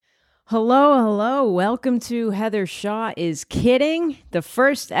Hello. Welcome to Heather Shaw is Kidding. The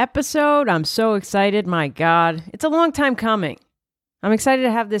first episode. I'm so excited. My God. It's a long time coming. I'm excited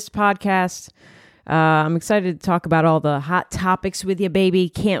to have this podcast. I'm excited to talk about all the hot topics with you, baby.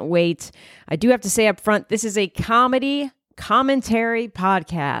 Can't wait. I do have to say up front, this is a comedy commentary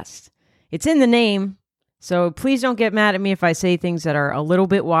podcast. It's in the name, so please don't get mad at me if I say things that are a little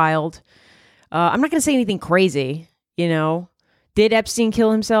bit wild. I'm not going to say anything crazy, you know. Did Epstein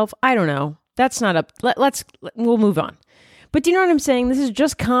kill himself? I don't know. That's not up. We'll move on. But do you know what I'm saying? This is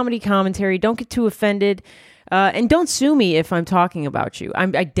just comedy commentary. Don't get too offended. And don't sue me if I'm talking about you.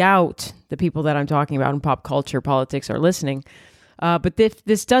 I doubt the people that I'm talking about in pop culture, politics are listening. But if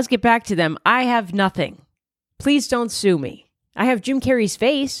this does get back to them, I have nothing. Please don't sue me. I have Jim Carrey's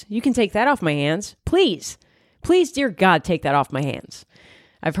face. You can take that off my hands. Please. Please, dear God, take that off my hands.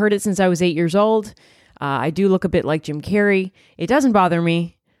 I've heard it since I was 8 years old. I do look a bit like Jim Carrey. It doesn't bother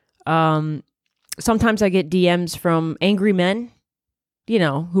me. Sometimes I get DMs from angry men, you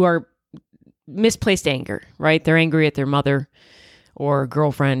know, who are misplaced anger, right? They're angry at their mother or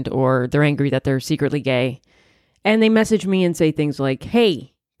girlfriend, or they're angry that they're secretly gay. And they message me and say things like,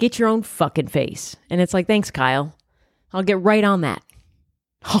 hey, get your own fucking face. And it's like, thanks, Kyle. I'll get right on that.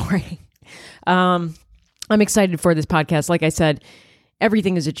 All right. I'm excited for this podcast. Like I said,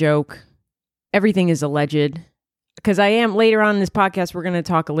 everything is a joke. Everything is alleged, because later on in this podcast, we're going to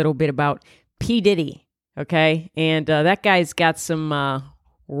talk a little bit about P. Diddy, okay? And that guy's got some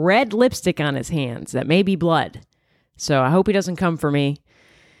red lipstick on his hands that may be blood. So I hope he doesn't come for me.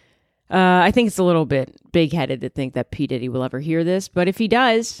 I think it's a little bit big-headed to think that P. Diddy will ever hear this, but if he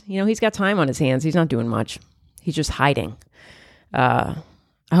does, you know, he's got time on his hands. He's not doing much. He's just hiding. I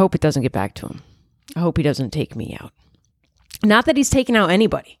hope it doesn't get back to him. I hope he doesn't take me out. Not that he's taken out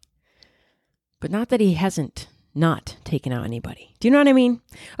anybody. But not that he hasn't not taken out anybody. Do you know what I mean?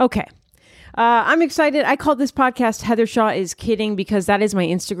 Okay. I'm excited. I called this podcast Heather Shaw is Kidding because that is my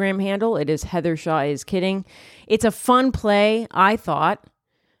Instagram handle. It is Heather Shaw is Kidding. It's a fun play, I thought,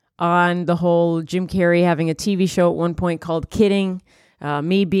 on the whole Jim Carrey having a TV show at one point called Kidding,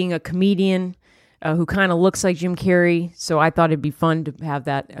 me being a comedian who kind of looks like Jim Carrey. So I thought it'd be fun to have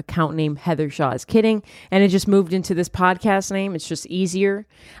that account name, Heather Shaw is Kidding. And it just moved into this podcast name. It's just easier.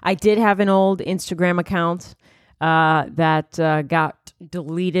 I did have an old Instagram account that got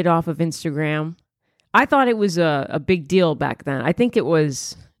deleted off of Instagram. I thought it was a big deal back then. I think it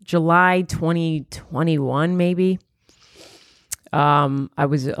was July 2021, maybe. I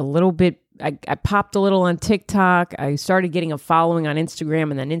was a little bit, I popped a little on TikTok. I started getting a following on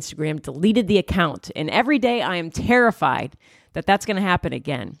Instagram, and then Instagram deleted the account. And every day I am terrified that that's going to happen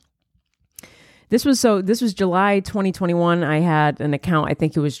again. This was July 2021. I had an account. I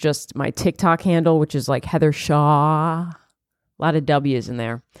think it was just my TikTok handle, which is like Heather Shaw. A lot of W's in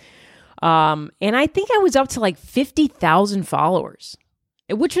there. And I think I was up to like 50,000 followers,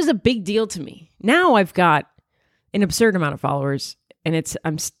 which was a big deal to me. Now I've got an absurd amount of followers. And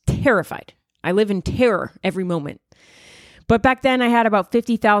I'm terrified. I live in terror every moment. But back then I had about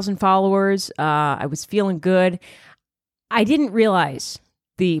 50,000 followers. I was feeling good. I didn't realize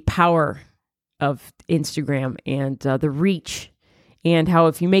the power of Instagram and the reach, and how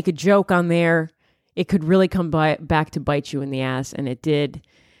if you make a joke on there, it could really come back to bite you in the ass. And it did.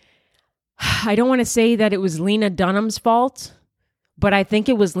 I don't want to say that it was Lena Dunham's fault, but I think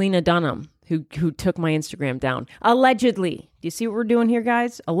it was Lena Dunham who took my Instagram down. Allegedly. Do you see what we're doing here,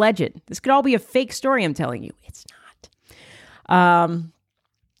 guys? Alleged. This could all be a fake story I'm telling you. It's not.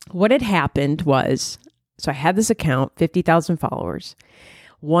 What had happened was, so I had this account, 50,000 followers.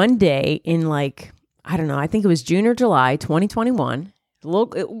 One day in I don't know, I think it was June or July 2021.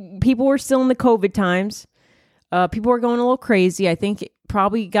 People were still in the COVID times. People were going a little crazy. I think it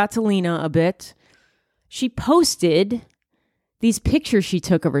probably got to Lena a bit. She posted these pictures she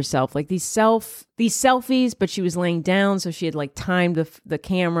took of herself, like these selfies, but she was laying down, so she had timed the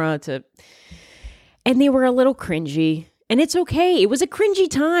camera and they were a little cringy. And it's okay. It was a cringy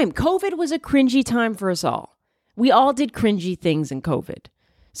time. COVID was a cringy time for us all. We all did cringy things in COVID.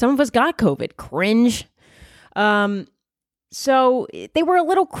 Some of us got COVID. Cringe. So they were a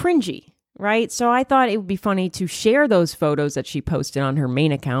little cringy, right? So I thought it would be funny to share those photos that she posted on her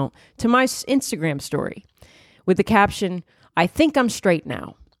main account to my Instagram story with the caption, I think I'm straight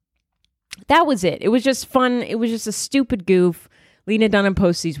now. That was it. It was just fun. It was just a stupid goof. Lena Dunham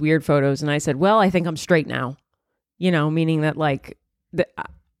posts these weird photos, and I said, well, I think I'm straight now. You know, meaning that I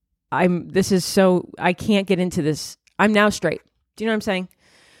can't get into this. I'm now straight. Do you know what I'm saying?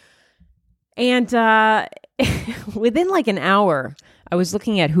 And within an hour, I was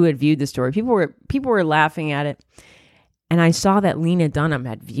looking at who had viewed the story. People were laughing at it. and I saw that Lena Dunham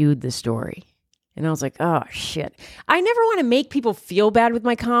had viewed the story. And I was like, oh, shit. I never want to make people feel bad with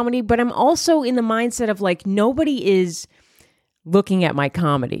my comedy, but I'm also in the mindset of like, nobody is looking at my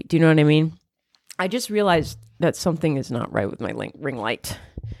comedy. Do you know what I mean? I just realized that something is not right with my ring light.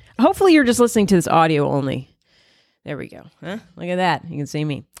 Hopefully you're just listening to this audio only. There we go. Huh? Look at that. You can see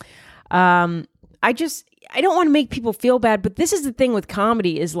me. I don't want to make people feel bad, but this is the thing with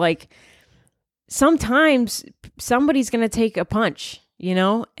comedy is like, sometimes somebody's going to take a punch, you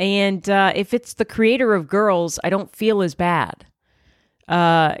know? And if it's the creator of Girls, I don't feel as bad.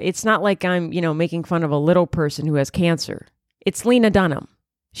 It's not like I'm, making fun of a little person who has cancer. It's Lena Dunham.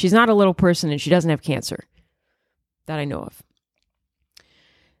 She's not a little person and she doesn't have cancer that I know of.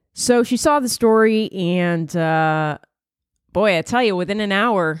 So she saw the story and, boy, I tell you, within an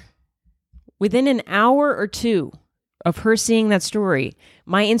hour or two of her seeing that story,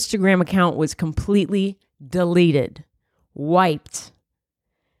 my Instagram account was completely deleted, wiped.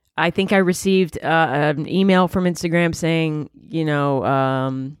 I think I received an email from Instagram saying,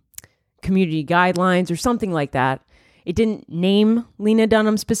 community guidelines or something like that. It didn't name Lena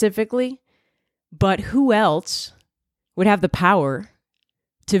Dunham specifically, but who else would have the power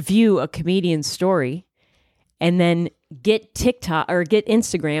to view a comedian's story and then get TikTok or get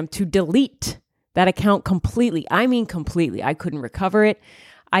Instagram to delete that account completely? I mean, completely. I couldn't recover it.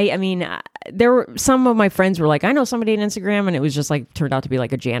 I mean, there were some of my friends were like, I know somebody on Instagram, and it was just like, turned out to be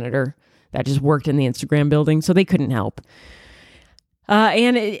like a janitor that just worked in the Instagram building, so they couldn't help.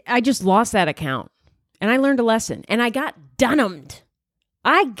 I just lost that account, and I learned a lesson, and I got Dunhamed.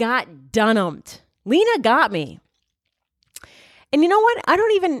 Lena got me. And you know what?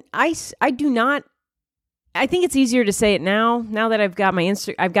 I think it's easier to say it now that I've got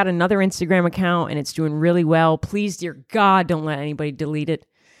I've got another Instagram account and it's doing really well. Please, dear God, don't let anybody delete it.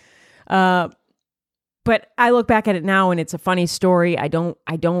 But I look back at it now and it's a funny story. I don't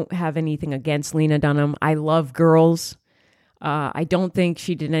have anything against Lena Dunham. I love Girls. I don't think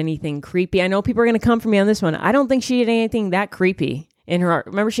she did anything creepy. I know people are going to come for me on this one. I don't think she did anything that creepy in her.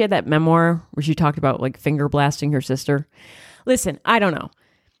 Remember she had that memoir where she talked about like finger blasting her sister? Listen, I don't know.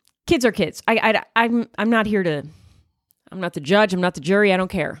 Kids are kids. I'm not here to, I'm not the judge. I'm not the jury. I don't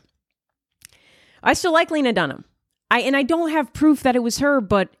care. I still like Lena Dunham. I don't have proof that it was her,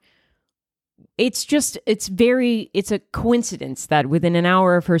 but it's a coincidence that within an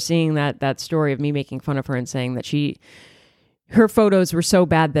hour of her seeing that story of me making fun of her and saying that her photos were so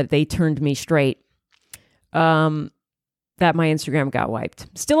bad that they turned me straight, that my Instagram got wiped.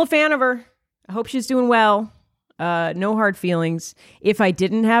 Still a fan of her. I hope she's doing well. No hard feelings. If I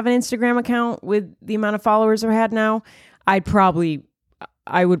didn't have an Instagram account with the amount of followers I had now, I would probably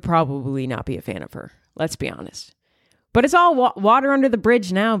not be a fan of her. Let's be honest. But it's all water under the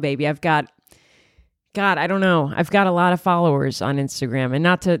bridge now, baby. I've got a lot of followers on Instagram, and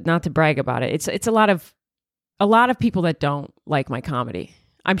not to brag about it. It's a lot of people that don't like my comedy.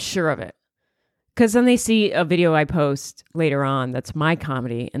 I'm sure of it. Because then they see a video I post later on that's my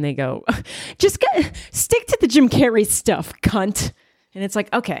comedy, and they go, stick to the Jim Carrey stuff, cunt. And it's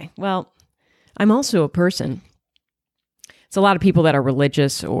like, okay, well, I'm also a person. It's a lot of people that are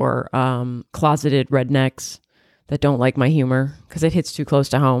religious or closeted rednecks that don't like my humor because it hits too close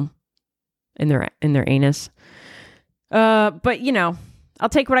to home in their anus. But, I'll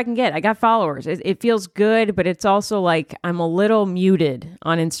take what I can get. I got followers. It feels good, but it's also like I'm a little muted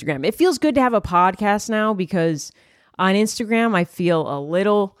on Instagram. It feels good to have a podcast now because on Instagram, I feel a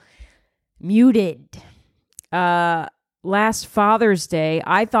little muted. Last Father's Day,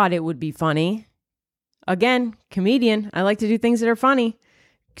 I thought it would be funny. Again, comedian. I like to do things that are funny.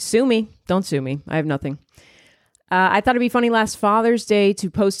 Sue me. Don't sue me. I have nothing. I thought it'd be funny last Father's Day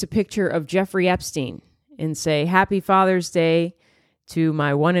to post a picture of Jeffrey Epstein and say, Happy Father's Day to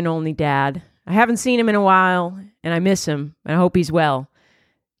my one and only dad. I haven't seen him in a while, and I miss him, and I hope he's well.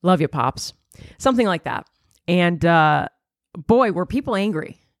 Love you, Pops. Something like that. And boy, were people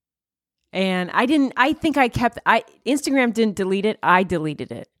angry. And Instagram didn't delete it. I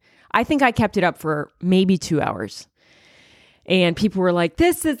deleted it. I think I kept it up for maybe 2 hours. And people were like,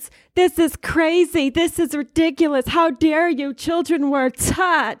 this is crazy. This is ridiculous. How dare you? Children were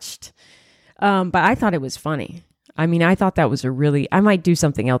touched. But I thought it was funny. I mean, I thought that was I might do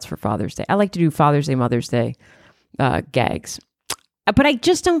something else for Father's Day. I like to do Father's Day, Mother's Day gags. But I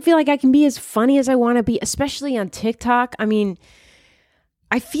just don't feel like I can be as funny as I want to be, especially on TikTok. I mean,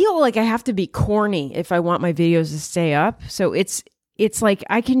 I feel like I have to be corny if I want my videos to stay up. So it's like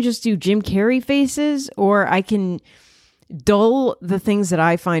I can just do Jim Carrey faces, or I can dull the things that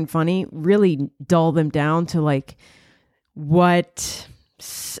I find funny, really dull them down to like what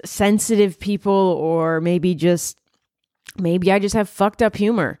sensitive people or maybe just Maybe I just have fucked up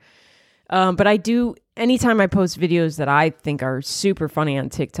humor. But I do, anytime I post videos that I think are super funny on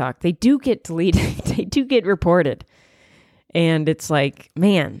TikTok, they do get deleted. They do get reported. And it's like,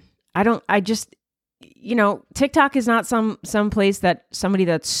 man, TikTok is not some place that somebody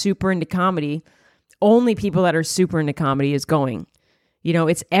that's super into comedy, only people that are super into comedy is going.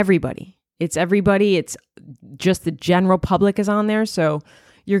 It's everybody. It's everybody. It's just the general public is on there. So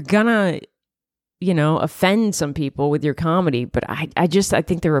you're gonna offend some people with your comedy, but I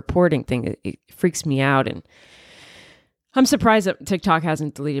think the reporting thing, it freaks me out, and I'm surprised that TikTok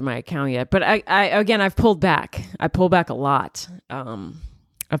hasn't deleted my account yet. But I've pulled back. I pull back a lot.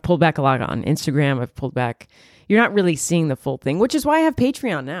 I've pulled back a lot on Instagram. I've pulled back. You're not really seeing the full thing, which is why I have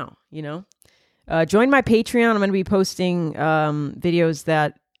Patreon now. Join my Patreon. I'm going to be posting videos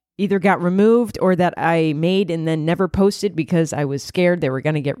that either got removed or that I made and then never posted because I was scared they were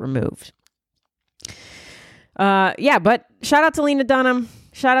going to get removed. But shout out to Lena Dunham.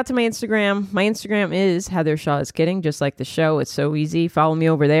 Shout out to my Instagram. My Instagram is Heather Shaw is Kidding, just like the show. It's so easy. Follow me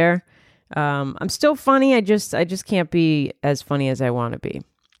over there. I'm still funny. I just can't be as funny as I want to be.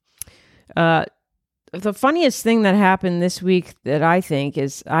 The funniest thing that happened this week that I think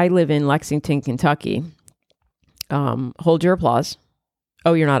is I live in Lexington, Kentucky. Hold your applause.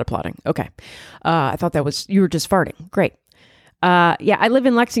 Oh, you're not applauding. Okay. I thought you were just farting. Great. I live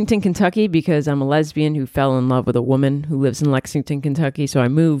in Lexington, Kentucky because I'm a lesbian who fell in love with a woman who lives in Lexington, Kentucky. So I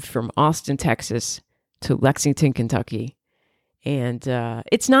moved from Austin, Texas to Lexington, Kentucky. And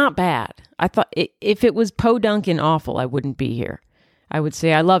it's not bad. I thought if it was podunk and awful, I wouldn't be here. I would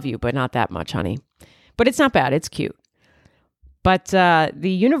say I love you, but not that much, honey. But it's not bad. It's cute. But the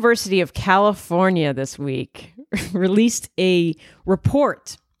University of California this week released a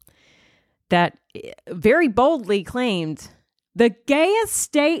report that very boldly claimed the gayest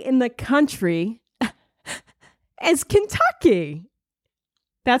state in the country is Kentucky.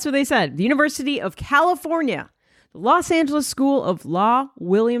 That's what they said. The University of California, the Los Angeles School of Law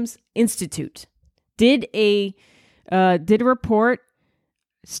Williams Institute did a report,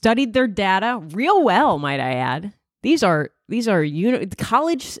 studied their data real well, might I add. These are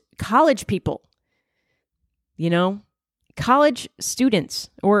college people, college students,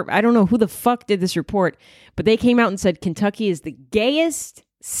 or I don't know who the fuck did this report, but they came out and said Kentucky is the gayest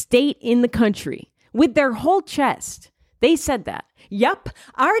state in the country with their whole chest. They said that. Yup,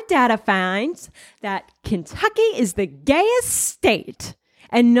 our data finds that Kentucky is the gayest state.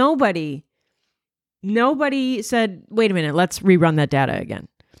 And nobody said, wait a minute, let's rerun that data again.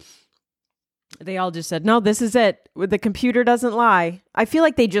 They all just said, no, this is it. The computer doesn't lie. I feel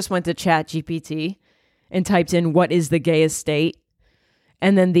like they just went to ChatGPT and typed in what is the gayest state.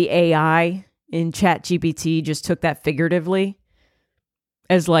 And then the AI in ChatGPT just took that figuratively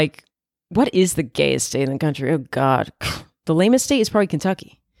as like, what is the gayest state in the country? Oh, God. The lamest state is probably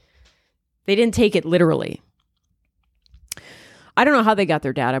Kentucky. They didn't take it literally. I don't know how they got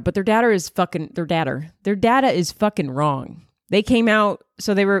their data, but their data is fucking wrong. They came out,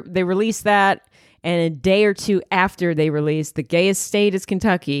 so they released that, and a day or two after they released the gayest state is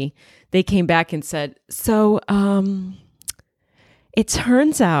Kentucky, they came back and said, so it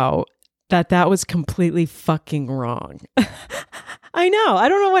turns out that was completely fucking wrong. I know. I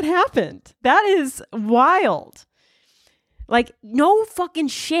don't know what happened. That is wild. Like, no fucking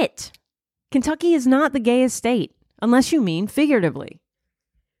shit. Kentucky is not the gayest state, unless you mean figuratively.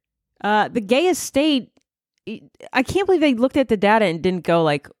 The gayest state, I can't believe they looked at the data and didn't go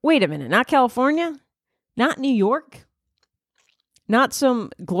like, wait a minute, not California? Not New York? Not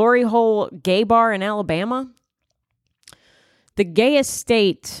some glory hole gay bar in Alabama? The gayest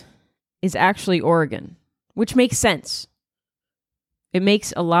state is actually Oregon, which makes sense. It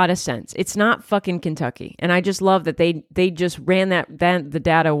makes a lot of sense. It's not fucking Kentucky. And I just love that they just ran the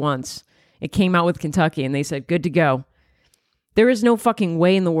data once. It came out with Kentucky and they said, good to go. There is no fucking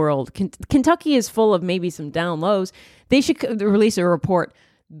way in the world. Kentucky is full of maybe some down lows. They should release a report.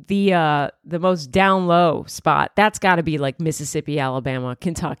 The most down low spot, that's got to be like Mississippi, Alabama,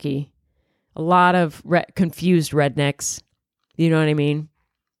 Kentucky. A lot of confused rednecks. You know what I mean?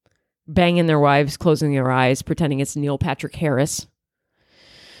 Banging their wives, closing their eyes, pretending it's Neil Patrick Harris.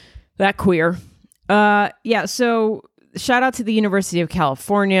 That queer. So shout out to the University of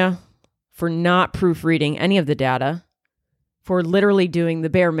California for not proofreading any of the data, for literally doing the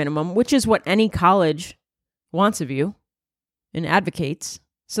bare minimum, which is what any college wants of you and advocates.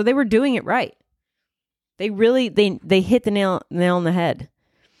 So they were doing it right. They really, they hit the nail on the head.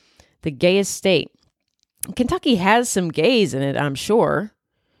 The gayest state. Kentucky has some gays in it, I'm sure.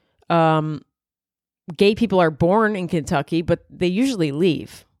 Gay people are born in Kentucky, but they usually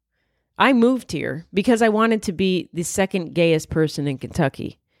leave. I moved here because I wanted to be the second gayest person in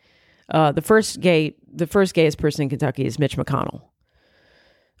Kentucky. The first gayest person in Kentucky is Mitch McConnell.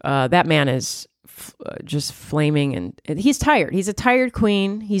 That man is just flaming, and he's tired. He's a tired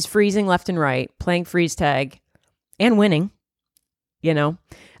queen. He's freezing left and right, playing freeze tag, and winning. You know,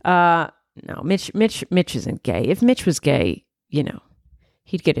 no, Mitch isn't gay. If Mitch was gay, you know,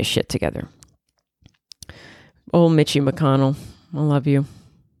 he'd get his shit together. Old Mitchie McConnell, I love you.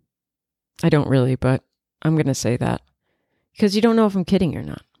 I don't really, but I'm gonna say that because you don't know if I'm kidding or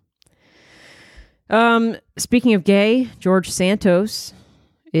not. Speaking of gay, George Santos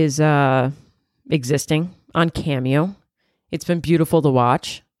is existing on Cameo. It's been beautiful to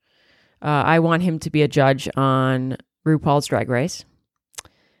watch. I want him to be a judge on RuPaul's Drag Race.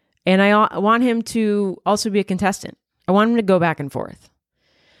 And I want him to also be a contestant. I want him to go back and forth.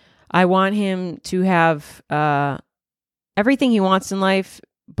 I want him to have everything he wants in life,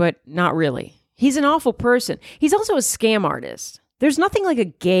 but not really. He's an awful person. He's also a scam artist. There's nothing like a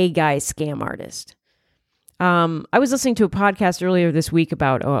gay guy scam artist. I was listening to a podcast earlier this week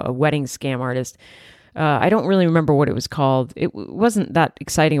about a wedding scam artist. I don't really remember what it was called. It wasn't that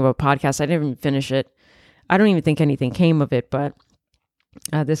exciting of a podcast. I didn't even finish it. I don't even think anything came of it, but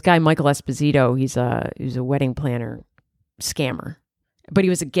this guy, Michael Esposito, he's a wedding planner scammer, but he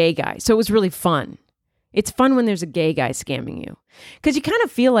was a gay guy. So it was really fun. It's fun when there's a gay guy scamming you because you kind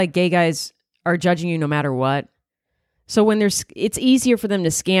of feel like gay guys are judging you no matter what. So when it's easier for them to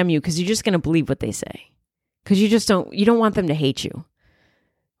scam you because you're just going to believe what they say. Because you don't want them to hate you.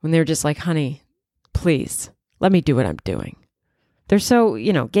 When they're just like, honey, please, let me do what I'm doing. They're so,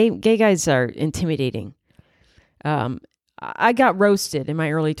 gay guys are intimidating. I got roasted in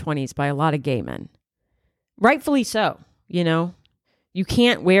my early 20s by a lot of gay men. Rightfully so, You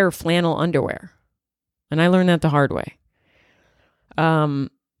can't wear flannel underwear. And I learned that the hard way. My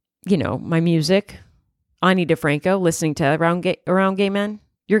music, Ani DeFranco, listening to around gay men,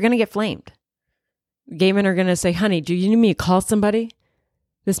 you're going to get flamed. Gay men are going to say, honey, do you need me to call somebody?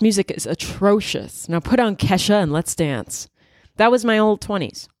 This music is atrocious. Now put on Kesha and let's dance. That was my old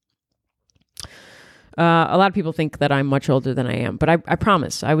 20s. A lot of people think that I'm much older than I am, but I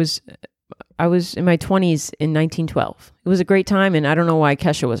promise I was in my 20s in 1912. It was a great time, and I don't know why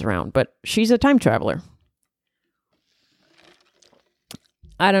Kesha was around, but she's a time traveler.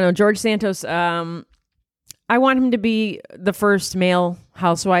 I don't know. George Santos, I want him to be the first male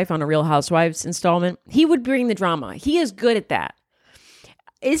housewife on a Real Housewives installment. He would bring the drama. He is good at that.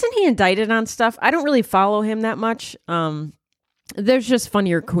 Isn't he indicted on stuff? I don't really follow him that much. There's just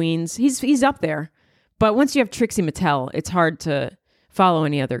funnier queens. He's up there. But once you have Trixie Mattel, it's hard to follow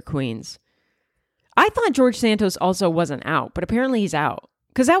any other queens. I thought George Santos also wasn't out, but apparently he's out.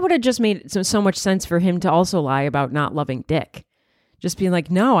 Because that would have just made so much sense for him to also lie about not loving dick. Just being like,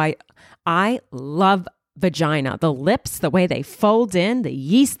 no, I love vagina. The lips, the way they fold in, the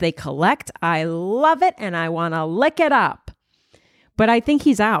yeast they collect. I love it and I want to lick it up. But I think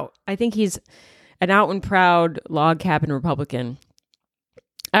he's out. I think he's an out and proud log cabin Republican.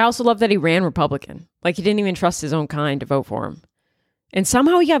 I also love that he ran Republican. Like he didn't even trust his own kind to vote for him. And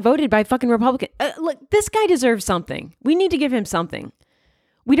somehow he got voted by fucking Republican. Look, this guy deserves something. We need to give him something.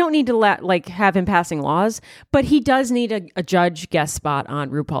 We don't need to have him passing laws, but he does need a judge guest spot on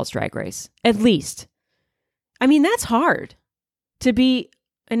RuPaul's Drag Race. At least. I mean, that's hard to be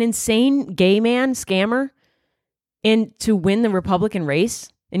an insane gay man scammer and to win the Republican race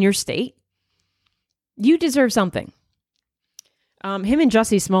in your state. You deserve something. Him and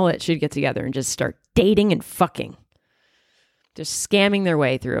Jussie Smollett should get together and just start dating and fucking. Just scamming their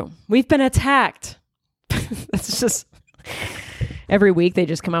way through. We've been attacked. That's just... Every week they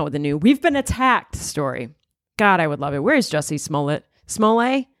just come out with a new "we've been attacked" story. God, I would love it. Where's Jussie Smollett?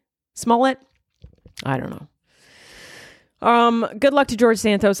 Smollett? I don't know. Good luck to George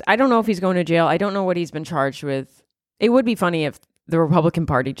Santos. I don't know if he's going to jail. I don't know what he's been charged with. It would be funny if the Republican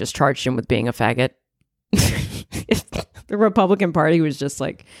Party just charged him with being a faggot. If the Republican Party was just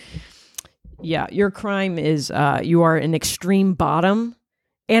like, yeah, your crime is you are an extreme bottom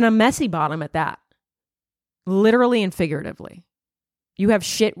and a messy bottom at that. Literally and figuratively. You have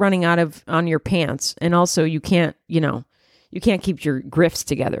shit running on your pants, and also you can't keep your grifts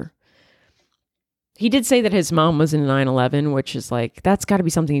together. He did say that his mom was in 9/11, which is like, that's got to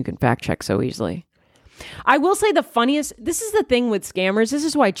be something you can fact check so easily. I will say this is the thing with scammers. This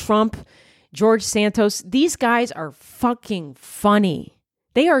is why Trump, George Santos, these guys are fucking funny.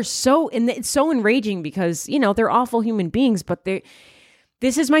 They are it's so enraging because, they're awful human beings, but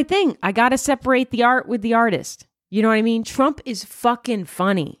this is my thing. I got to separate the art with the artist. You know what I mean? Trump is fucking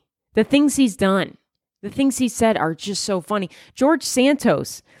funny. The things he's done, the things he said are just so funny. George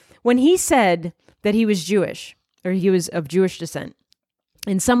Santos, when he said that he was Jewish or he was of Jewish descent,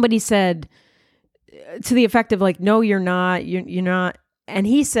 and somebody said to the effect of like, no, you're not, you're not. And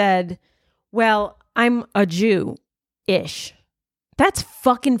he said, well, I'm a Jew-ish. That's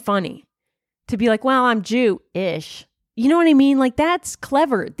fucking funny to be like, well, I'm Jew-ish. You know what I mean? Like, that's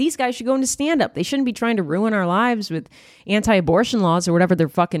clever. These guys should go into stand-up. They shouldn't be trying to ruin our lives with anti-abortion laws or whatever they're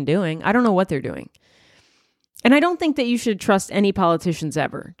fucking doing. I don't know what they're doing. And I don't think that you should trust any politicians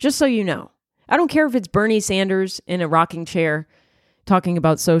ever, just so you know. I don't care if it's Bernie Sanders in a rocking chair talking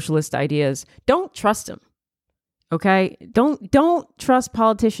about socialist ideas. Don't trust him. Okay? Don't trust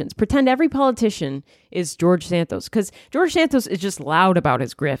politicians. Pretend every politician is George Santos, because George Santos is just loud about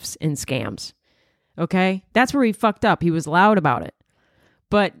his grifts and scams. Okay? That's where he fucked up. He was loud about it.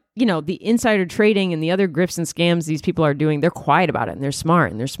 But, you know, the insider trading and the other grifts and scams these people are doing, they're quiet about it and they're smart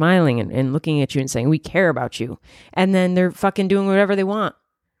and they're smiling and looking at you and saying, we care about you. And then they're fucking doing whatever they want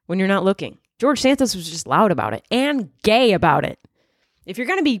when you're not looking. George Santos was just loud about it and gay about it. If you're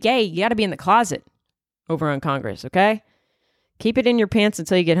going to be gay, you got to be in the closet over on Congress, okay? Keep it in your pants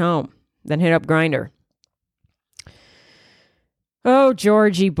until you get home. Then hit up Grindr. Oh,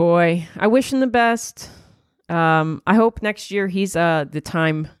 Georgie boy. I wish him the best. I hope next year he's the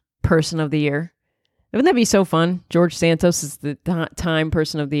Time Person of the Year. Wouldn't that be so fun? George Santos is the Time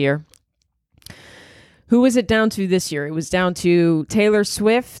Person of the Year. Who was it down to this year? It was down to Taylor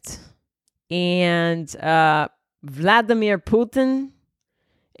Swift and Vladimir Putin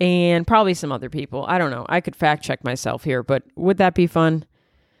and probably some other people. I don't know. I could fact check myself here, but would that be fun?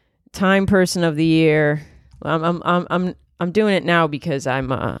 Time Person of the Year. I'm doing it now because I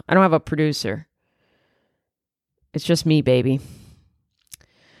don't have a producer. It's just me, baby.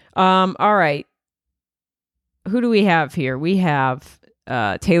 All right. Who do we have here? We have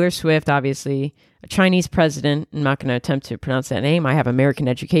Taylor Swift, obviously, a Chinese president. I'm not going to attempt to pronounce that name. I have American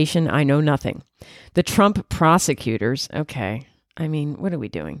education. I know nothing. The Trump prosecutors. Okay. I mean, what are we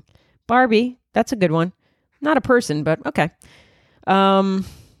doing? Barbie. That's a good one. Not a person, but okay.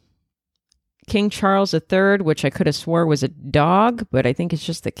 King Charles III, which I could have swore was a dog, but I think it's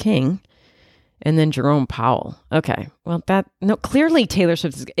just the king. And then Jerome Powell. Okay. Well, clearly Taylor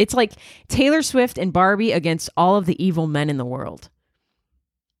Swift it's like Taylor Swift and Barbie against all of the evil men in the world.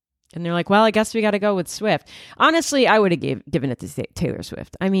 And they're like, well, I guess we got to go with Swift. Honestly, I would have given it to Taylor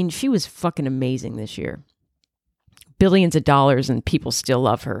Swift. I mean, she was fucking amazing this year. Billions of dollars and people still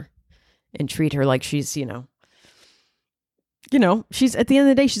love her and treat her like she's, she's at the end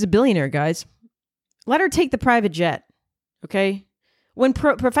of the day, she's a billionaire, guys. Let her take the private jet. Okay. When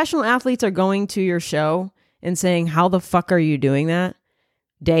professional athletes are going to your show and saying, how the fuck are you doing that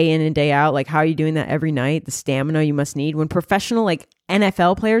day in and day out? Like, how are you doing that every night? The stamina you must need. When professional, like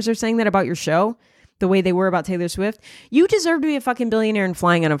NFL players are saying that about your show, the way they were about Taylor Swift, you deserve to be a fucking billionaire and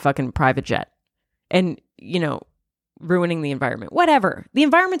flying on a fucking private jet and, ruining the environment. Whatever. The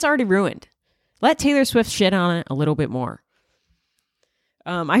environment's already ruined. Let Taylor Swift shit on it a little bit more.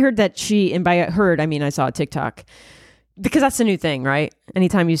 I heard that and by heard, I mean, I saw a TikTok. Because that's the new thing, right?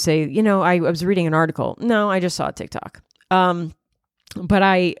 Anytime you say, I was reading an article. No, I just saw a TikTok. But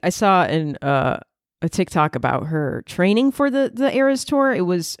I saw a TikTok about her training for the Eras Tour. It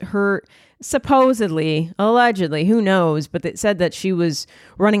was her supposedly, allegedly, who knows, but it said that she was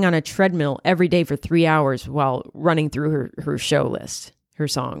running on a treadmill every day for 3 hours while running through her show list, her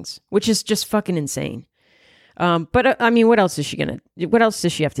songs, which is just fucking insane. But I mean, what else does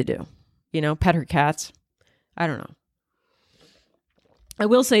she have to do? Pet her cats? I don't know. I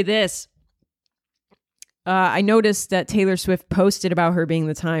will say this. I noticed that Taylor Swift posted about her being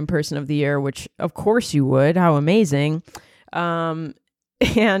the Time Person of the Year, which of course you would. How amazing. And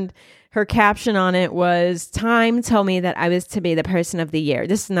her caption on it was, Time told me that I was to be the person of the year.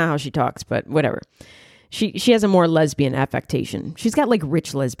 This is not how she talks, but whatever. She has a more lesbian affectation. She's got like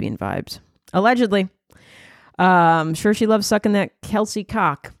rich lesbian vibes. Allegedly. I'm sure she loves sucking that Kelsey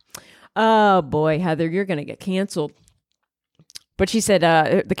cock. Oh boy, Heather, you're going to get canceled. But she said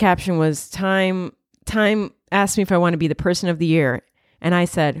the caption was, Time asked me if I want to be the person of the year. And I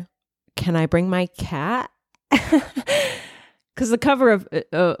said, can I bring my cat? Because the cover of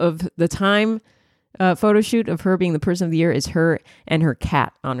the Time photo shoot of her being the person of the year is her and her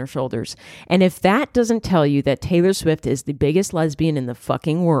cat on her shoulders. And if that doesn't tell you that Taylor Swift is the biggest lesbian in the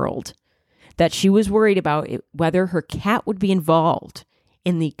fucking world, that she was worried about whether her cat would be involved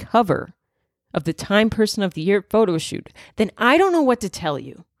in the cover of the Time Person of the Year photo shoot, then I don't know what to tell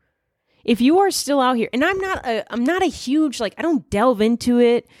you. If you are still out here, and I'm not a huge, I don't delve into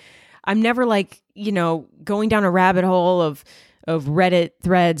it. I'm never going down a rabbit hole of Reddit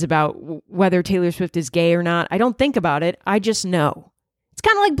threads about whether Taylor Swift is gay or not. I don't think about it. I just know. It's It's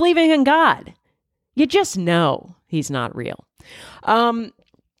kind of like believing in God. You just know he's not real. The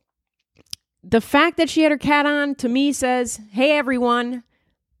fact that she had her cat on, to me, says, hey, everyone,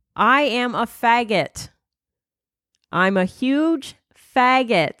 I am a faggot. I'm a huge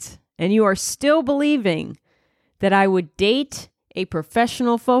faggot. And you are still believing that I would date a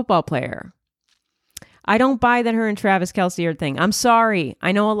professional football player. I don't buy that her and Travis Kelce are a thing. I'm sorry.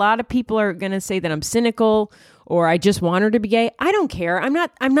 I know a lot of people are going to say that I'm cynical or I just want her to be gay. I don't care.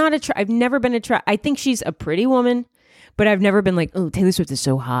 I've never been I think she's a pretty woman, but I've never been like, oh, Taylor Swift is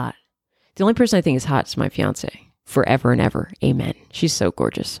so hot. The only person I think is hot is my fiance. Forever and ever. Amen. She's so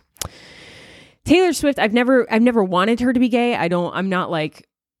gorgeous. Taylor Swift, I've never wanted her to be gay. I'm not like,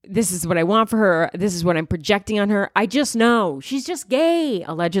 this is what I want for her. This is what I'm projecting on her. I just know she's just gay,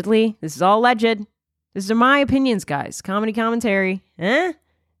 allegedly. This is all alleged. These are my opinions, guys. Comedy commentary.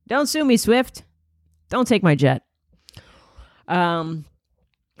 Don't sue me, Swift. Don't take my jet. You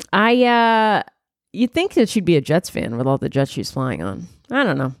think that she'd be a Jets fan with all the jets she's flying on. I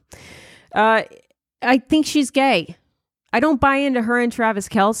don't know. I think she's gay. I don't buy into her and Travis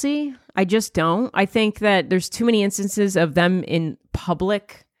Kelce. I just don't. I think that there's too many instances of them in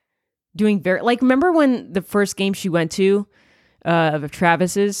public doing remember when the first game she went to, of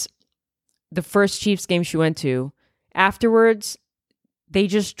Travis's, the first Chiefs game she went to, afterwards, they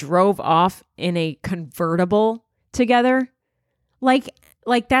just drove off in a convertible together. Like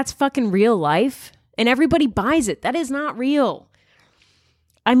that's fucking real life. And everybody buys it. That is not real.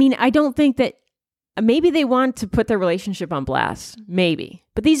 I mean, I don't think that maybe they want to put their relationship on blast. Maybe.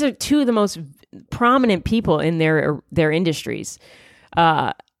 But these are two of the most prominent people in their industries.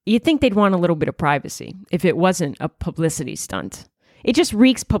 You'd think they'd want a little bit of privacy if it wasn't a publicity stunt. It just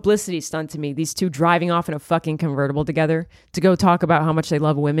reeks publicity stunt to me. These two driving off in a fucking convertible together to go talk about how much they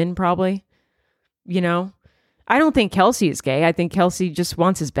love women, probably. You know? I don't think Kelce is gay. I think Kelce just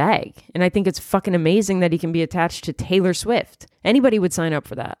wants his bag. And I think it's fucking amazing that he can be attached to Taylor Swift. Anybody would sign up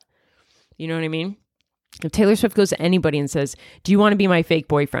for that. You know what I mean? If Taylor Swift goes to anybody and says, do you want to be my fake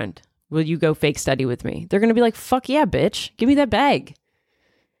boyfriend? Will you go fake study with me? They're going to be like, fuck yeah, bitch. Give me that bag.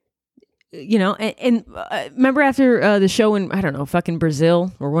 You know, and remember after the show in, I don't know, fucking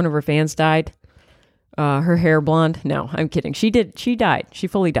Brazil, where one of her fans died? Her hair blonde? No, I'm kidding. She died. She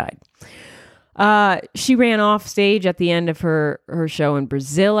fully died. She ran off stage at the end of her show in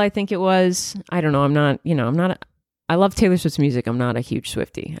Brazil, I think it was. I don't know. I love Taylor Swift's music. I'm not a huge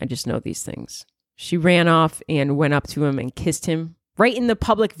Swiftie. I just know these things. She ran off and went up to him and kissed him right in the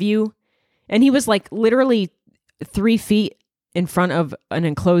public view. And he was like literally 3 feet in front of an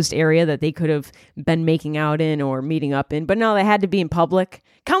enclosed area that they could have been making out in or meeting up in. But no, they had to be in public.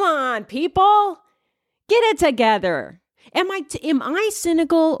 Come on, people. Get it together. Am I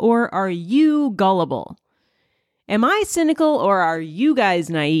cynical or are you gullible? Am I cynical or are you guys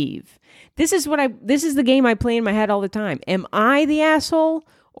naive? This is the game I play in my head all the time. Am I the asshole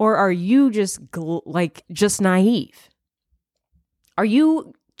or are you just naive? Will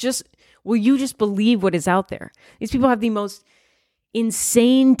you just believe what is out there? These people have the most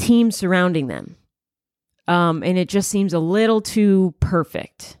insane team surrounding them. And it just seems a little too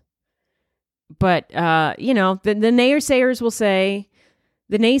perfect. But, the naysayers will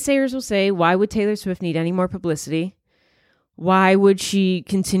say, why would Taylor Swift need any more publicity? Why would she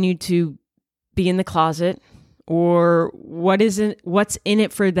continue to be in the closet? Or what's in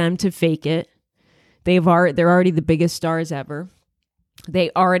it for them to fake it? They're already the biggest stars ever.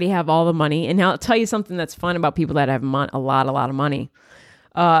 They already have all the money. And now I'll tell you something that's fun about people that have a lot of money.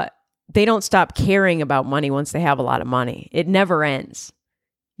 They don't stop caring about money once they have a lot of money. It never ends.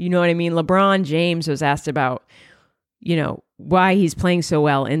 You know what I mean? LeBron James was asked about, why he's playing so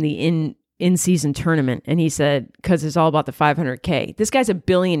well in the in-season tournament. And he said, because it's all about the $500K. This guy's a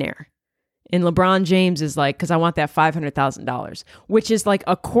billionaire. And LeBron James is like, because I want that $500,000, which is like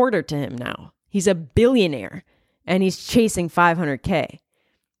a quarter to him now. He's a billionaire and he's chasing $500K.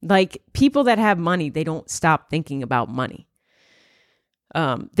 Like, people that have money, they don't stop thinking about money.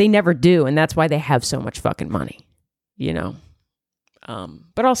 They never do. And that's why they have so much fucking money,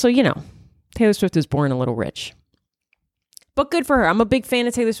 But also, Taylor Swift was born a little rich. But good for her. I'm a big fan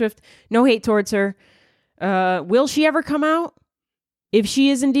of Taylor Swift. No hate towards her. Will she ever come out? If she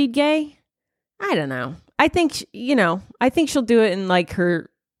is indeed gay? I don't know. I think, she'll do it in like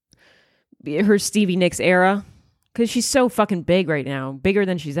her Stevie Nicks era. Because she's so fucking big right now. Bigger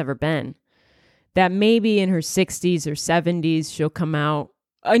than she's ever been. That maybe in her 60s or 70s, she'll come out.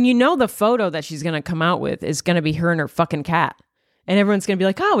 And the photo that she's going to come out with is going to be her and her fucking cat. And everyone's going to be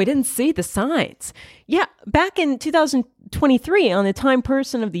like, oh, we didn't see the signs. Yeah, back in 2023 on the Time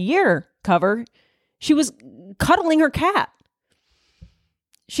Person of the Year cover, she was cuddling her cat.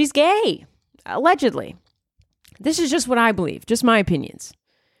 she's gay, allegedly. This is just what I believe, just my opinions.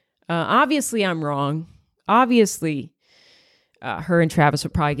 Obviously, I'm wrong. Obviously, her and Travis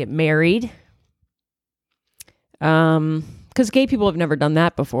would probably get married. Because gay people have never done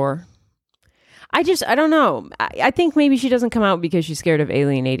that before. I don't know. I think maybe she doesn't come out because she's scared of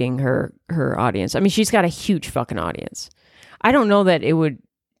alienating her audience. I mean, she's got a huge fucking audience. I don't know that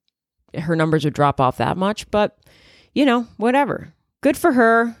her numbers would drop off that much, but whatever. Good for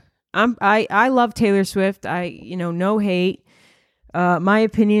her. I love Taylor Swift. No hate. My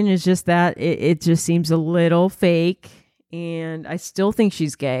opinion is just that it just seems a little fake, and I still think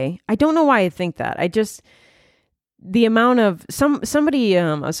she's gay. I don't know why I think that. The amount of somebody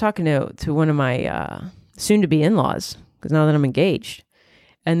I was talking to one of my soon to be in-laws, because now that I'm engaged,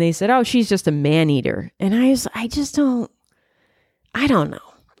 and they said, "Oh, she's just a man eater," and I don't know.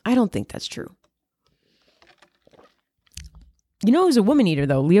 I don't think that's true. You know who's a woman eater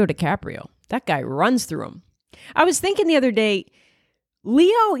though? Leo DiCaprio. That guy runs through them. I was thinking the other day,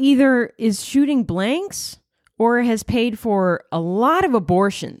 Leo either is shooting blanks or has paid for a lot of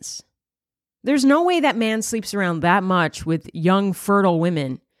abortions. There's no way that man sleeps around that much with young, fertile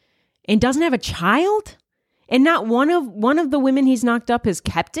women and doesn't have a child? And not one of the women he's knocked up has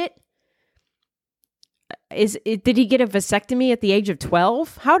kept it? Did he get a vasectomy at the age of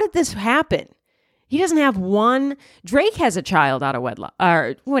 12? How did this happen? He doesn't have one. Drake has a child out of wedlock.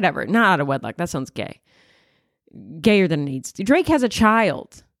 Or whatever. Not out of wedlock. That sounds gay. Gayer than it needs to. Drake has a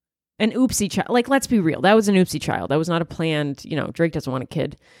child. An oopsie child. Like, let's be real. That was an oopsie child. That was not a planned, Drake doesn't want a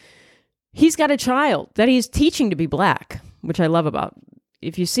kid. He's got a child that he's teaching to be black, which I love about.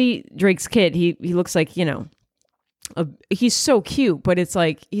 If you see Drake's kid, he looks like, he's so cute, but it's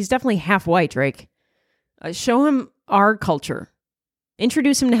like, he's definitely half white, Drake. Show him our culture.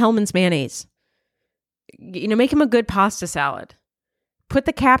 Introduce him to Hellman's mayonnaise. Make him a good pasta salad. Put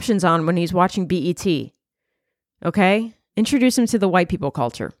the captions on when he's watching BET. Okay? Introduce him to the white people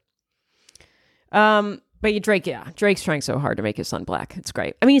culture. But Drake's trying so hard to make his son black. It's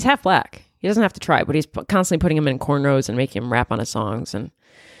great. I mean, he's half black. He doesn't have to try, but he's constantly putting him in cornrows and making him rap on his songs. And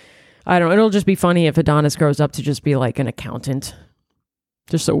I don't know. It'll just be funny if Adonis grows up to just be like an accountant.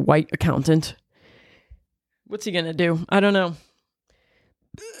 Just a white accountant. What's he going to do? I don't know.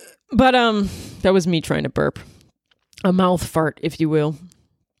 But that was me trying to burp. A mouth fart, if you will.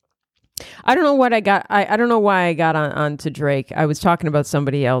 I don't know what I got. I don't know why I got on to Drake. I was talking about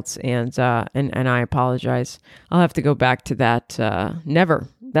somebody else, and I apologize. I'll have to go back to that. Never.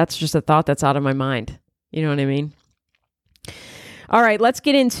 That's just a thought that's out of my mind. You know what I mean? All right, let's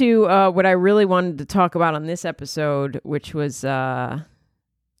get into what I really wanted to talk about on this episode, which was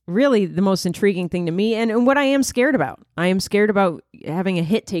really the most intriguing thing to me, and what I am scared about. I am scared about having a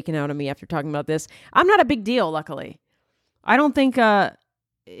hit taken out of me after talking about this. I'm not a big deal, luckily. I don't think...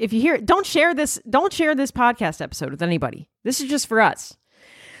 if you hear it, don't share this podcast episode with anybody. This is just for us.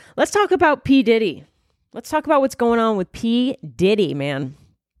 Let's talk about P. Diddy. Let's talk about what's going on with P. Diddy, man.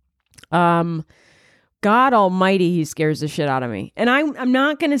 God almighty, he scares the shit out of me. And I'm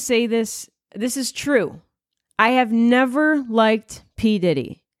not going to say this. This is true. I have never liked P.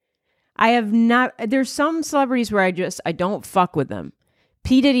 Diddy. I have not. There's some celebrities where I don't fuck with them.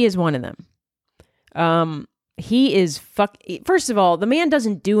 P. Diddy is one of them. He is First of all, the man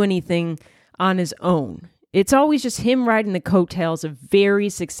doesn't do anything on his own. It's always just him riding the coattails of very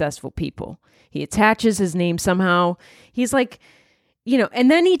successful people. He attaches his name somehow. He's like,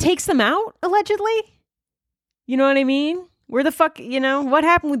 and then he takes them out, allegedly. You know what I mean? Where the fuck, what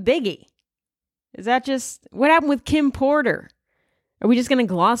happened with Biggie? Is that just, what happened with Kim Porter? Are we just going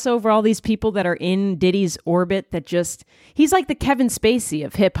to gloss over all these people that are in Diddy's orbit he's like the Kevin Spacey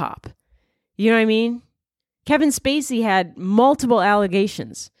of hip hop. You know what I mean? Kevin Spacey had multiple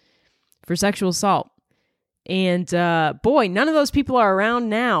allegations for sexual assault. And boy, none of those people are around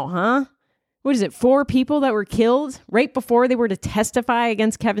now, huh? What is it, 4 people that were killed right before they were to testify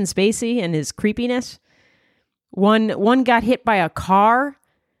against Kevin Spacey and his creepiness? One got hit by a car.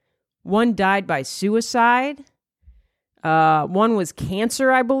 One died by suicide. One was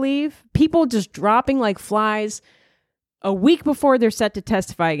cancer, I believe. People just dropping like flies a week before they're set to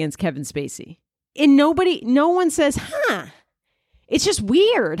testify against Kevin Spacey. And no one says, huh? It's just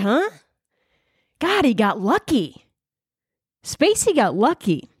weird, huh? God, he got lucky. Spacey got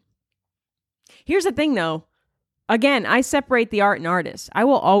lucky. Here's the thing, though. Again, I separate the art and artist. I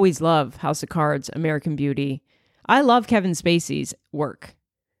will always love House of Cards, American Beauty. I love Kevin Spacey's work.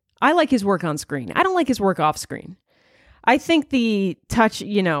 I like his work on screen. I don't like his work off screen. I think the touch,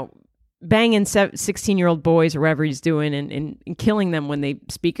 banging 16-year-old boys or whatever he's doing and killing them when they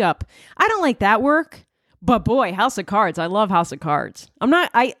speak up. I don't like that work, But boy, House of Cards. I love House of Cards.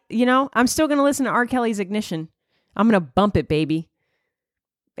 I'm still going to listen to R. Kelly's Ignition. I'm going to bump it, baby.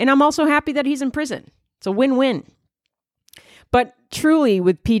 And I'm also happy that he's in prison. It's a win-win. But truly,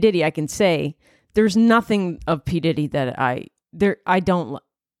 with P. Diddy, I can say there's nothing of P. Diddy that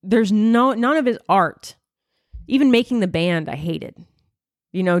there's none of his art. Even making the band, I hated.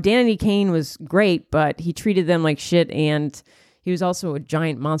 Danity Kane was great, but he treated them like shit, and he was also a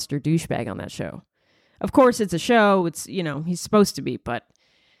giant monster douchebag on that show. Of course, it's a show. It's, he's supposed to be, but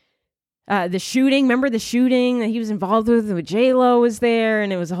the shooting, remember the shooting that he was involved with J-Lo was there,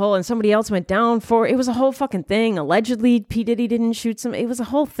 and it was and somebody else went down for it. It was a whole fucking thing. Allegedly, P. Diddy didn't shoot it was a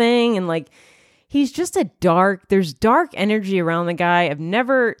whole thing, and he's just there's dark energy around the guy. I've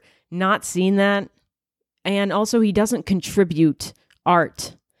never not seen that. And also, he doesn't contribute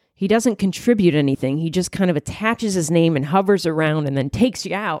art. He doesn't contribute anything. He just kind of attaches his name and hovers around and then takes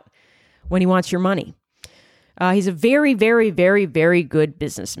you out when he wants your money. He's a very, very, very, very good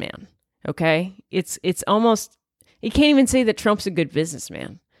businessman. Okay? It's almost, you can't even say that Trump's a good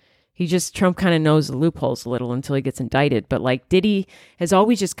businessman. Trump kind of knows the loopholes a little until he gets indicted. But Diddy has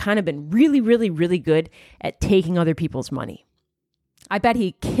always just kind of been really, really, really good at taking other people's money. I bet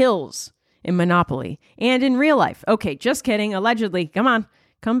he kills in Monopoly and in real life. Okay, just kidding. Allegedly. Come on.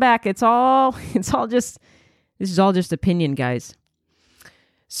 Come back. This is all just opinion, guys.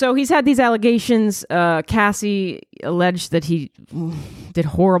 So he's had these allegations. Cassie alleged that he did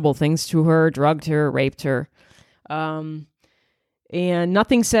horrible things to her, drugged her, raped her. And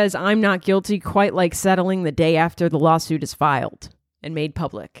nothing says I'm not guilty quite like settling the day after the lawsuit is filed and made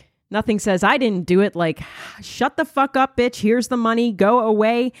public. Nothing says I didn't do it like, shut the fuck up, bitch. Here's the money. Go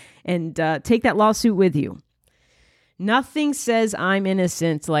away and take that lawsuit with you. Nothing says I'm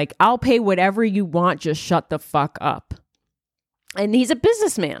innocent like, I'll pay whatever you want. Just shut the fuck up. And he's a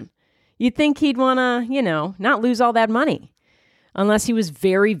businessman. You'd think he'd want to, not lose all that money unless he was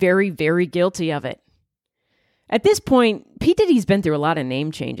very, very, very guilty of it. At this point, P. Diddy's been through a lot of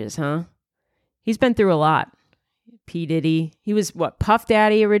name changes, huh? He's been through a lot. P. Diddy. He was, Puff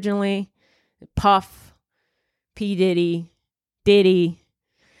Daddy originally? Puff. P. Diddy. Diddy.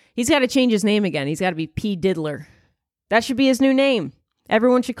 He's got to change his name again. He's got to be P. Diddler. That should be his new name.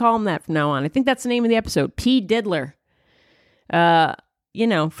 Everyone should call him that from now on. I think that's the name of the episode. P. Diddler.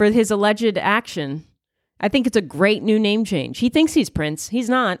 For his alleged action. I think it's a great new name change. He thinks he's Prince. He's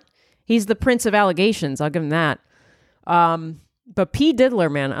not. He's the Prince of allegations. I'll give him that. But P. Diddler,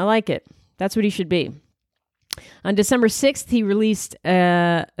 man, I like it. That's what he should be. On December 6th, he released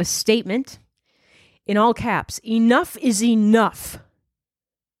a statement in all caps. Enough is enough.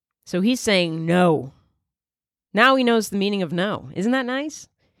 So he's saying no. Now he knows the meaning of no. Isn't that nice?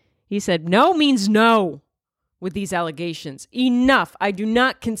 He said, no means no with these allegations. Enough. I do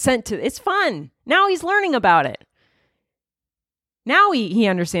not consent to it. It's fun. Now he's learning about it. Now he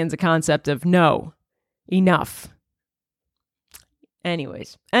understands the concept of no. Enough.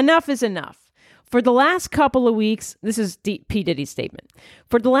 Anyways, enough is enough. For the last couple of weeks, this is P. Diddy's statement.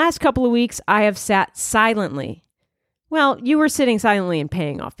 For the last couple of weeks, I have sat silently. Well, you were sitting silently and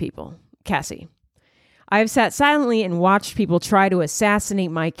paying off people, Cassie. I have sat silently and watched people try to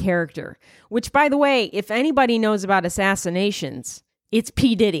assassinate my character. Which, by the way, if anybody knows about assassinations, it's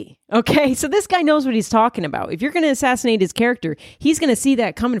P. Diddy. Okay? So this guy knows what he's talking about. If you're going to assassinate his character, he's going to see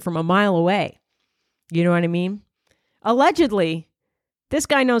that coming from a mile away. You know what I mean? Allegedly, this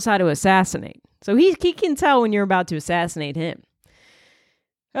guy knows how to assassinate. So he can tell when you're about to assassinate him.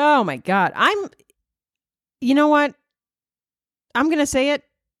 Oh my God. You know what? I'm going to say it.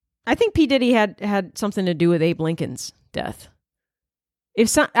 I think P. Diddy had something to do with Abe Lincoln's death.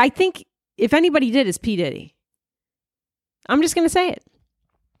 I think if anybody did, it's P. Diddy. I'm just going to say it.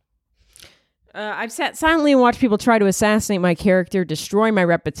 I've sat silently and watched people try to assassinate my character, destroy my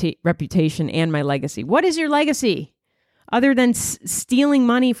reputation and my legacy. What is your legacy? Other than stealing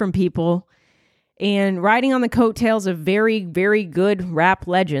money from people and riding on the coattails of very, very good rap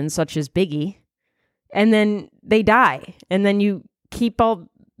legends such as Biggie, and then they die, and then you keep all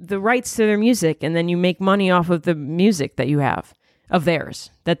the rights to their music, and then you make money off of the music that you have of theirs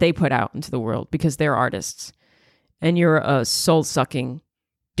that they put out into the world because they're artists, and you're a soul-sucking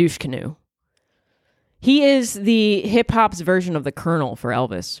douche canoe. He is the hip-hop's version of the Colonel for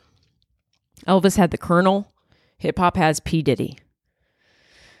Elvis. Elvis had the Colonel. Hip-hop has P. Diddy.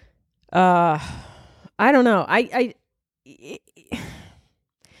 I don't know.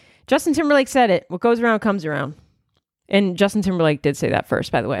 Justin Timberlake said it. What goes around comes around. And Justin Timberlake did say that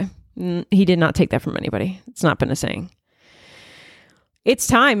first, by the way. He did not take that from anybody. It's not been a saying. It's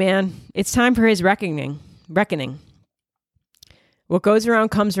time, man. It's time for his reckoning. What goes around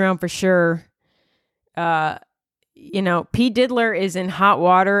comes around for sure. P. Diddler is in hot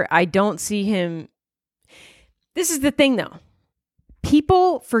water. I don't see him. This is the thing, though.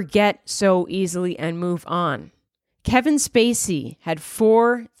 People forget so easily and move on. Kevin Spacey had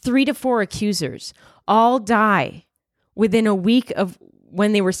 3 to 4 accusers all die within a week of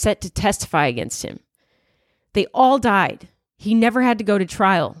when they were set to testify against him. They all died. He never had to go to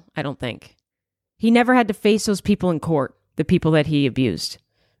trial, I don't think. He never had to face those people in court, the people that he abused,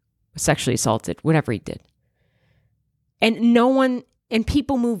 sexually assaulted, whatever he did. And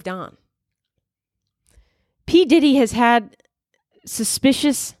people moved on. P. Diddy has had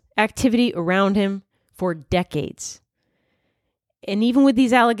suspicious activity around him for decades. And even with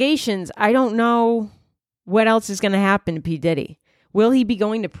these allegations, I don't know what else is going to happen to P. Diddy. Will he be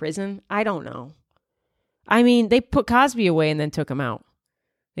going to prison? I don't know. I mean, they put Cosby away and then took him out.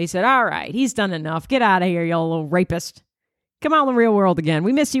 They said, all right, he's done enough. Get out of here, you little rapist. Come out in the real world again.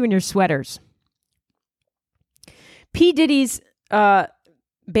 We miss you and your sweaters. P. Diddy's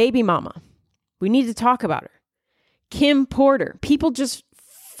baby mama. We need to talk about her. Kim Porter. People just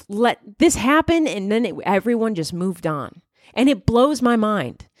let this happen and then everyone just moved on. And it blows my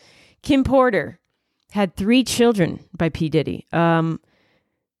mind. Kim Porter had 3 children by P. Diddy. I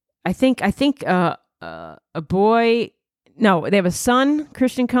think a boy. No, they have a son,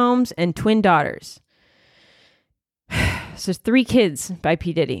 Christian Combs, and twin daughters. So 3 kids by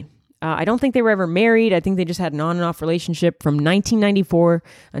P. Diddy. I don't think they were ever married. I think they just had an on and off relationship from 1994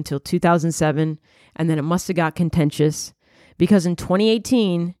 until 2007. And then it must have got contentious because in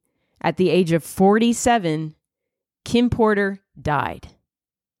 2018, at the age of 47, Kim Porter died.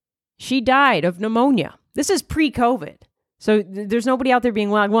 She died of pneumonia. This is pre-COVID. So there's nobody out there being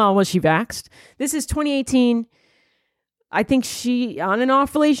like, well, was she vaxxed? This is 2018. I think she on and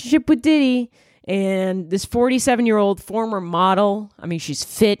off relationship with Diddy. And this 47-year-old former model, I mean, she's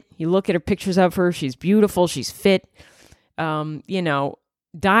fit. You look at her pictures of her. She's beautiful. She's fit.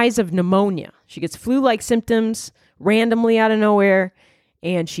 Dies of pneumonia. She gets flu-like symptoms randomly out of nowhere.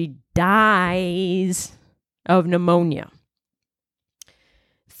 And she dies of pneumonia.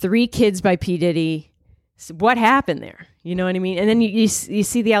 3 kids by P. Diddy. So what happened there? You know what I mean? And then you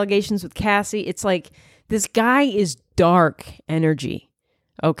see the allegations with Cassie. It's like, this guy is dark energy.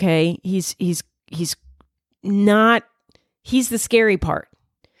 Okay? He's the scary part.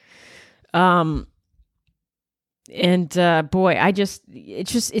 It's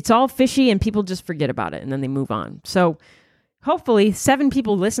all fishy and people just forget about it and then they move on. So hopefully 7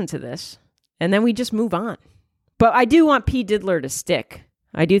 people listen to this and then we just move on. But I do want P. Diddler to stick.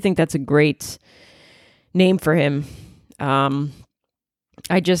 I do think that's a great name for him. We'll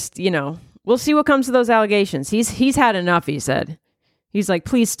see what comes to those allegations. He's had enough, he said. He's like,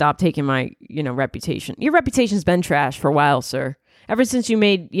 please stop taking my, reputation. Your reputation's been trash for a while, sir. Ever since you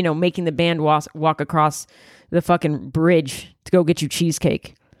made, making the band walk across the fucking bridge to go get you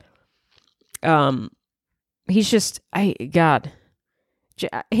cheesecake. He's just, him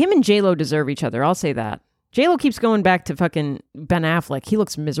and J-Lo deserve each other. I'll say that. J-Lo keeps going back to fucking Ben Affleck. He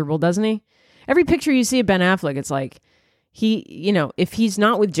looks miserable, doesn't he? Every picture you see of Ben Affleck, it's like, if he's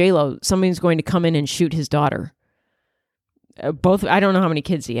not with J-Lo, somebody's going to come in and shoot his daughter. Both, I don't know how many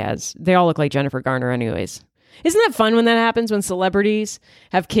kids he has. They all look like Jennifer Garner anyways. Isn't that fun when that happens, when celebrities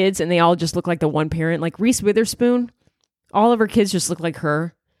have kids and they all just look like the one parent? Like Reese Witherspoon, all of her kids just look like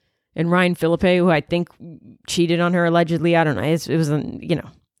her. And Ryan Philippe, who I think cheated on her allegedly. I don't know. It was,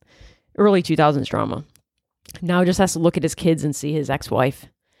 early 2000s drama. Now just has to look at his kids and see his ex-wife.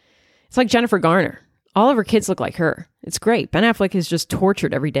 It's like Jennifer Garner. All of her kids look like her. It's great. Ben Affleck is just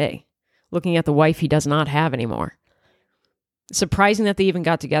tortured every day looking at the wife he does not have anymore. Surprising that they even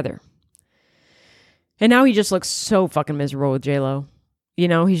got together. And now he just looks so fucking miserable with J-Lo.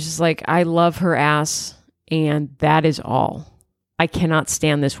 He's just like, I love her ass and that is all. I cannot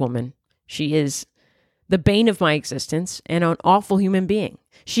stand this woman. She is the bane of my existence and an awful human being.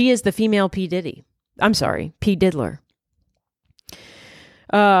 She is the female P. Diddy. I'm sorry, P. Diddler.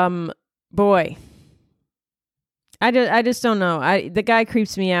 Boy. I just don't know. The guy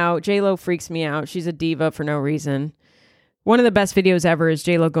creeps me out. J-Lo freaks me out. She's a diva for no reason. One of the best videos ever is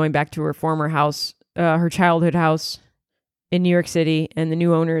J-Lo going back to her former house, her childhood house in New York City, and the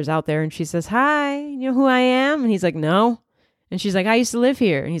new owner is out there, and she says, hi, you know who I am? And he's like, no. And she's like, I used to live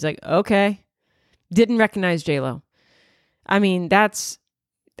here. And he's like, okay. Didn't recognize J-Lo. I mean, that's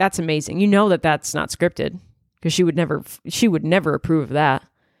amazing. That's not scripted, because she would never approve of that.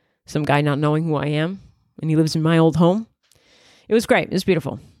 Some guy not knowing who I am, and he lives in my old home. It was great. It was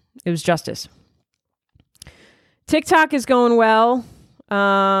beautiful. It was justice. TikTok is going well.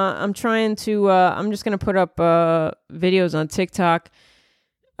 I'm just going to put up videos on TikTok.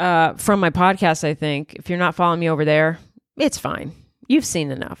 from my podcast, I think. If you're not following me over there, it's fine. You've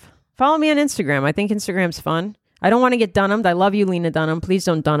seen enough. Follow me on Instagram. I think Instagram's fun. I don't want to get Dunhamed. I love you, Lena Dunham. Please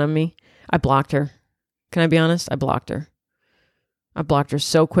don't Dunham me. I blocked her. Can I be honest? I blocked her. I blocked her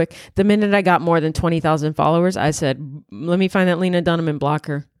so quick. The minute I got more than 20,000 followers, I said, let me find that Lena Dunham and block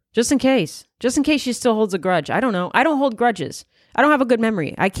her. Just in case. Just in case she still holds a grudge. I don't know. I don't hold grudges. I don't have a good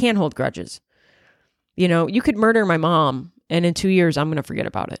memory. I can't hold grudges. You know, you could murder my mom, and in 2 years, I'm going to forget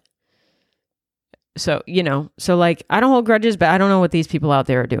about it. So, you know, so like, I don't hold grudges, but I don't know what these people out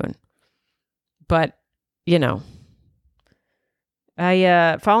there are doing. But, you know,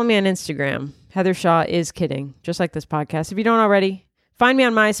 I follow me on Instagram. Heather Shaw is kidding, just like this podcast. If you don't already, find me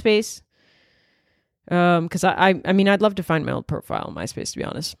on MySpace. Because I mean, I'd love to find my old profile on MySpace, to be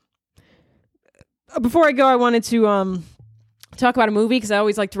honest. Before I go, I wanted to talk about a movie, because I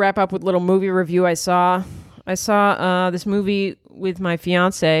always like to wrap up with a little movie review I saw. I saw this movie with my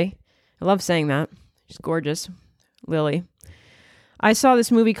fiance. I love saying that. She's gorgeous, Lily. I saw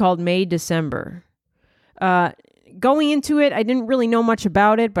this movie called May December. Going into it, I didn't really know much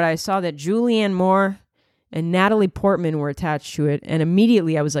about it, but I saw that Julianne Moore and Natalie Portman were attached to it, and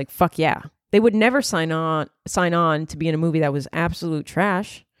immediately I was like, fuck yeah. They would never sign on to be in a movie that was absolute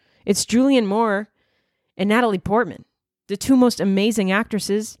trash. It's Julianne Moore and Natalie Portman, the two most amazing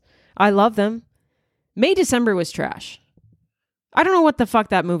actresses. I love them. May December was trash. I don't know what the fuck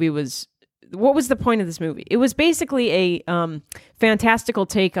that movie was. What was the point of this movie? It was basically a fantastical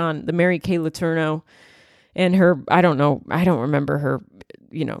take on the Mary Kay Letourneau and her, I don't remember her,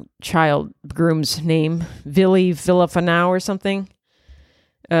 you know, child groom's name, Villy Villafranau or something.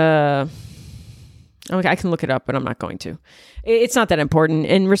 I can look it up, but I'm not going to. It's not that important.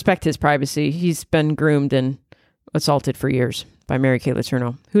 And respect his privacy. He's been groomed and assaulted for years by Mary Kay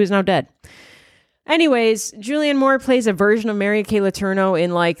Letourneau, who is now dead. Anyways, Julianne Moore plays a version of Mary Kay Letourneau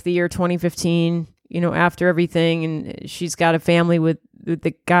in like the year 2015, you know, after everything. And she's got a family with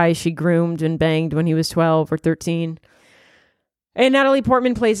the guy she groomed and banged when he was 12 or 13. And Natalie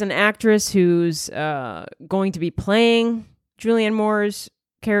Portman plays an actress who's going to be playing Julianne Moore's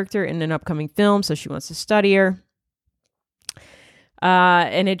character in an upcoming film. So she wants to study her.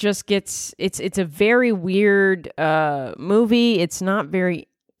 And it just gets, it's a very weird movie. It's not very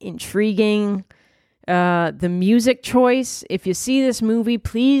intriguing. The music choice, if you see this movie,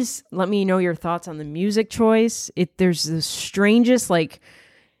 please let me know your thoughts on the music choice. There's the strangest, like,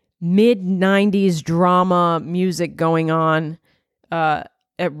 mid-90s drama music going on at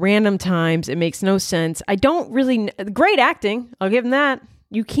random times. It makes no sense. I don't really... Great acting. I'll give them that.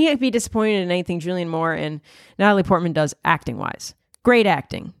 You can't be disappointed in anything Julianne Moore and Natalie Portman does acting-wise. Great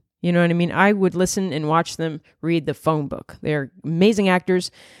acting. You know what I mean? I would listen and watch them read the phone book. They're amazing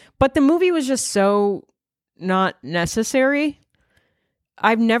actors. But the movie was just so not necessary.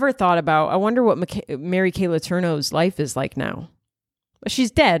 I've never thought about, I wonder what Mary Kay Letourneau's life is like now.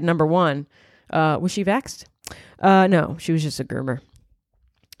 She's dead, number one. Was she vexed? No, she was just a groomer.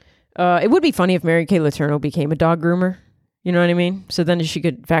 It would be funny if Mary Kay Letourneau became a dog groomer. You know what I mean? So then she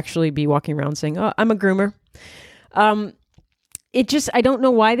could factually be walking around saying, oh, I'm a groomer. I don't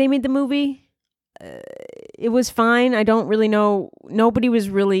know why they made the movie. It was fine. I don't really know. Nobody was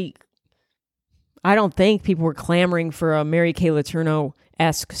really, I don't think people were clamoring for a Mary Kay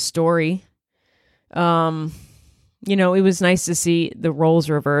Letourneau-esque story. You know, it was nice to see the roles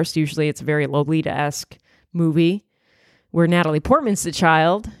reversed. Usually it's a very Lolita-esque movie where Natalie Portman's the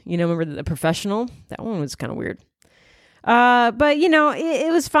child. You know, remember The Professional? That one was kind of weird. But, you know,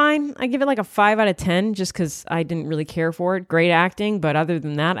 it was fine. I give it like a 5 out of 10 just because I didn't really care for it. Great acting, but other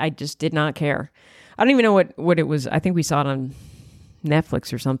than that, I just did not care. I don't even know what it was. I think we saw it on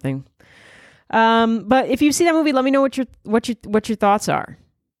Netflix or something. But if you see that movie, let me know what your thoughts are.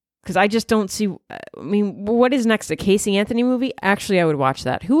 Because I just don't see... I mean, what is next? A Casey Anthony movie? Actually, I would watch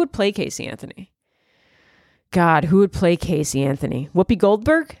that. Who would play Casey Anthony? God, who would play Casey Anthony? Whoopi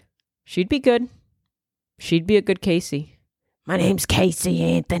Goldberg? She'd be good. She'd be a good Casey. My name's Casey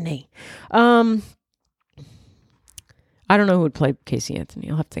Anthony. I don't know who would play Casey Anthony.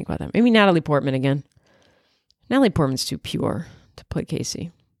 I'll have to think about that. Maybe Natalie Portman again. Natalie Portman's too pure to play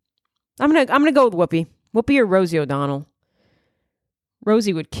Casey. I'm gonna go with Whoopi. Whoopi or Rosie O'Donnell.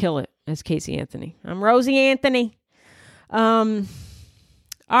 Rosie would kill it as Casey Anthony. I'm Rosie Anthony. All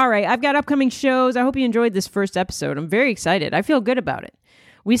right, I've got upcoming shows. I hope you enjoyed this first episode. I'm very excited. I feel good about it.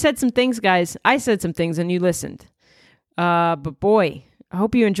 We said some things, guys. I said some things and you listened. But boy, I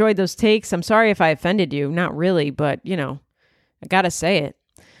hope you enjoyed those takes. I'm sorry if I offended you. Not really, but you know, I gotta say it.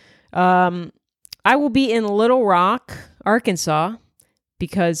 I will be in Little Rock, Arkansas,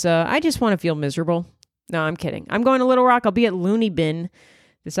 because I just want to feel miserable. No, I'm kidding. I'm going to Little Rock. I'll be at Looney Bin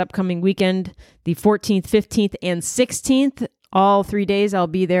this upcoming weekend, the 14th, 15th, and 16th. All 3 days I'll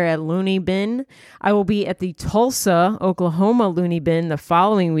be there at Looney Bin. I will be at the Tulsa, Oklahoma Looney Bin the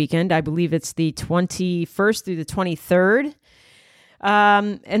following weekend. I believe it's the 21st through the 23rd.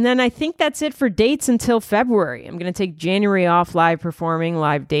 And then I think that's it for dates until February. I'm going to take January off live performing,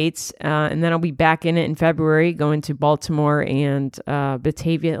 live dates, and then I'll be back in it in February, going to Baltimore and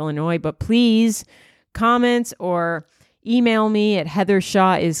Batavia, Illinois. But please comment or email me at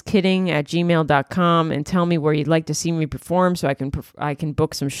heathershawIsKidding@gmail.com and tell me where you'd like to see me perform so I can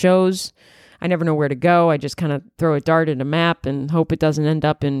book some shows. I never know where to go. I just kind of throw a dart at a map and hope it doesn't end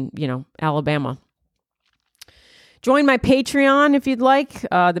up in, Alabama. Join my Patreon if you'd like.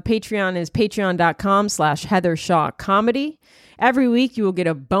 The Patreon is patreon.com/HeatherShawComedy. Every week you will get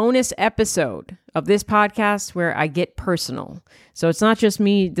a bonus episode of this podcast where I get personal. So it's not just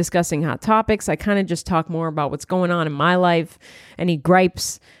me discussing hot topics. I kind of just talk more about what's going on in my life, any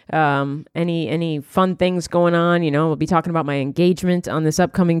gripes, any fun things going on. We'll be talking about my engagement on this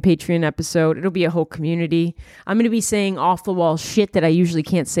upcoming Patreon episode. It'll be a whole community. I'm going to be saying off the wall shit that I usually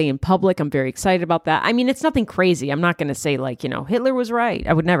can't say in public. I'm very excited about that. I mean, it's nothing crazy. I'm not going to say Hitler was right.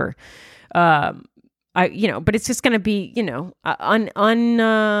 I would never. But it's just going to be,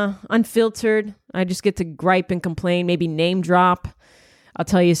 unfiltered. I just get to gripe and complain, maybe name drop. I'll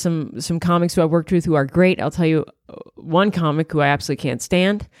tell you some comics who I've worked with who are great. I'll tell you one comic who I absolutely can't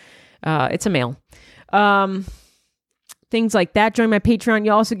stand. It's a male. Things like that. Join my Patreon.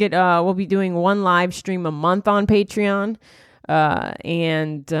 You also get, we'll be doing one live stream a month on Patreon.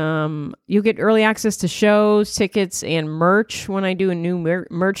 And you'll get early access to shows, tickets, and merch. When I do a new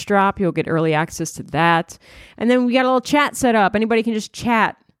merch drop, you'll get early access to that. And then we got a little chat set up. Anybody can just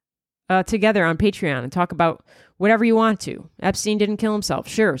chat together on Patreon and talk about whatever you want to. Epstein didn't kill himself.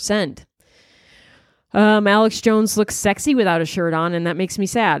 Sure, send. Alex Jones looks sexy without a shirt on, and that makes me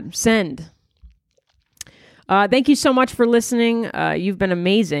sad. Send. Thank you so much for listening. You've been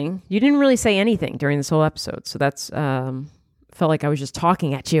amazing. You didn't really say anything during this whole episode, so that's felt like I was just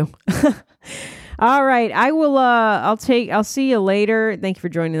talking at you. All right, I will. I'll see you later. Thank you for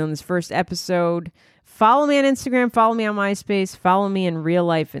joining on this first episode. Follow me on Instagram. Follow me on MySpace. Follow me in real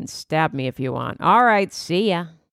life and stab me if you want. All right, see ya.